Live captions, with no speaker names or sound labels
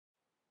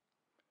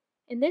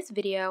In this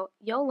video,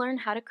 you'll learn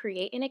how to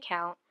create an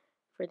account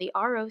for the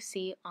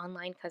ROC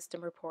Online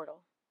Customer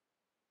Portal.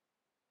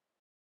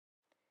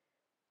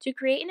 To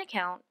create an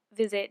account,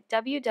 visit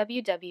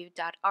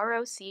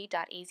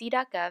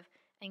www.roc.az.gov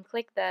and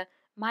click the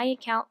My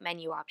Account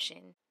menu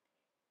option.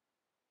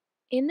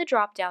 In the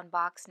drop-down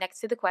box next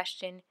to the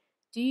question,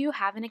 Do you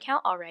have an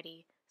account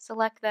already?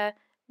 Select the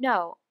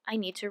No, I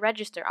need to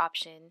register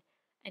option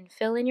and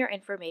fill in your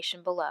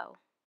information below.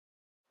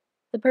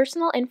 The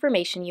personal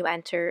information you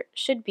enter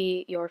should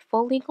be your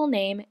full legal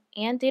name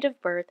and date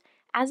of birth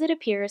as it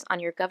appears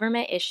on your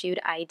government-issued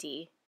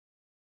ID.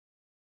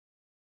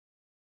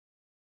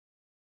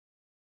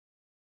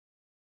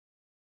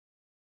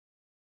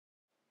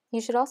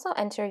 You should also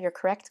enter your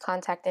correct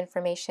contact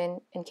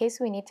information in case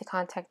we need to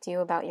contact you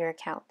about your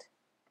account.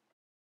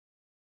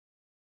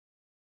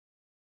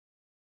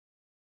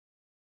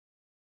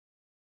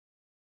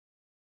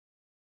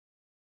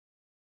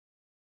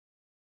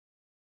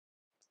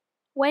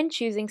 When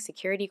choosing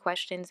security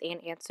questions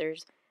and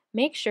answers,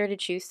 make sure to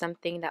choose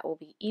something that will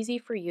be easy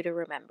for you to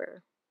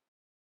remember.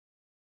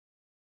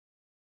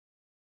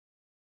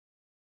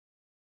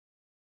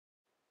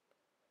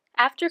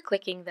 After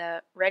clicking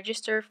the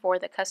Register for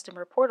the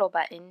Customer Portal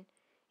button,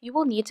 you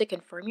will need to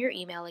confirm your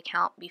email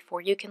account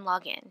before you can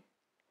log in.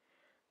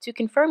 To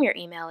confirm your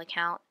email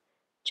account,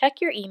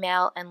 check your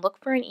email and look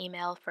for an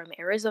email from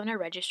Arizona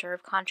Register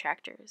of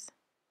Contractors.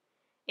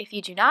 If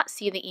you do not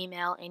see the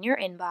email in your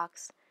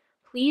inbox,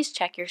 please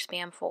check your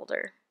spam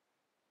folder.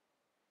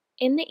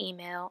 In the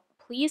email,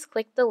 please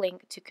click the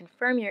link to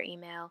confirm your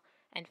email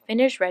and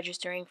finish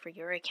registering for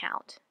your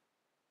account.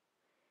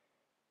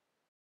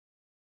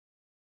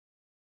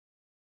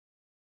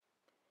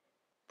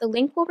 The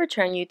link will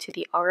return you to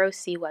the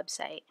ROC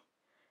website.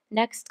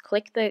 Next,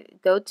 click the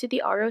Go to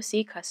the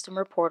ROC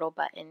Customer Portal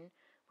button,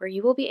 where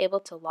you will be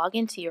able to log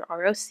into your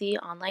ROC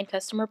Online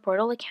Customer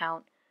Portal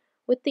account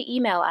with the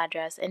email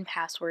address and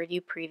password you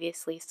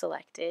previously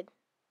selected.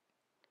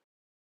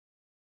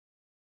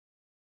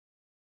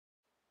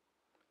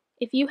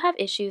 If you have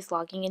issues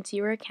logging into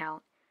your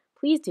account,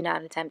 please do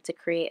not attempt to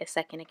create a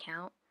second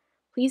account.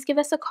 Please give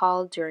us a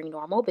call during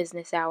normal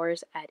business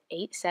hours at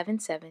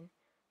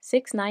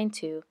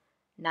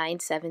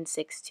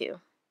 877-692-9762.